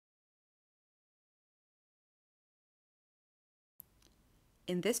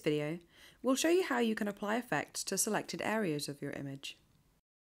In this video, we'll show you how you can apply effects to selected areas of your image.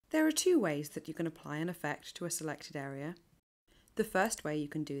 There are two ways that you can apply an effect to a selected area. The first way you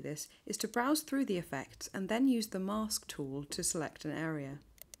can do this is to browse through the effects and then use the Mask tool to select an area.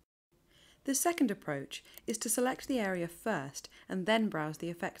 The second approach is to select the area first and then browse the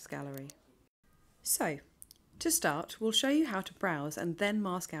effects gallery. So, to start, we'll show you how to browse and then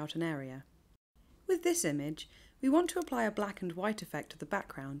mask out an area. With this image, we want to apply a black and white effect to the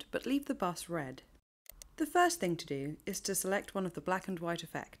background, but leave the bus red. The first thing to do is to select one of the black and white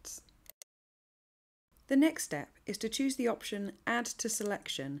effects. The next step is to choose the option Add to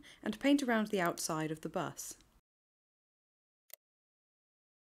Selection and paint around the outside of the bus.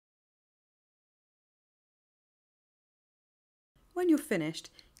 When you're finished,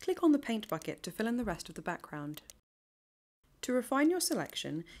 click on the paint bucket to fill in the rest of the background. To refine your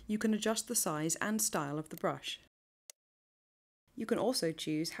selection, you can adjust the size and style of the brush. You can also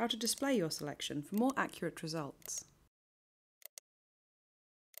choose how to display your selection for more accurate results.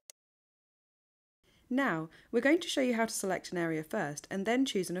 Now, we're going to show you how to select an area first and then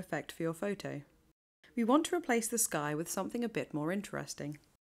choose an effect for your photo. We want to replace the sky with something a bit more interesting.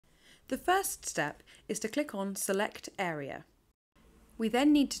 The first step is to click on Select Area. We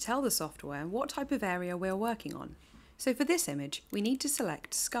then need to tell the software what type of area we're working on. So for this image, we need to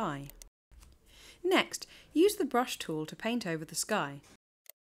select Sky. Next, use the brush tool to paint over the sky.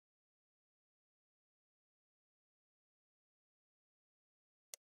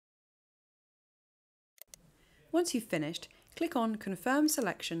 Once you've finished, click on Confirm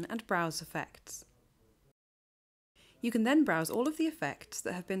Selection and Browse Effects. You can then browse all of the effects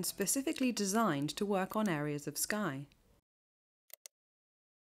that have been specifically designed to work on areas of sky.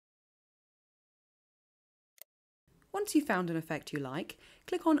 Once you've found an effect you like,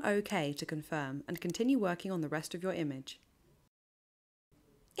 click on OK to confirm and continue working on the rest of your image.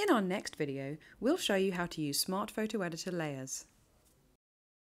 In our next video, we'll show you how to use Smart Photo Editor layers.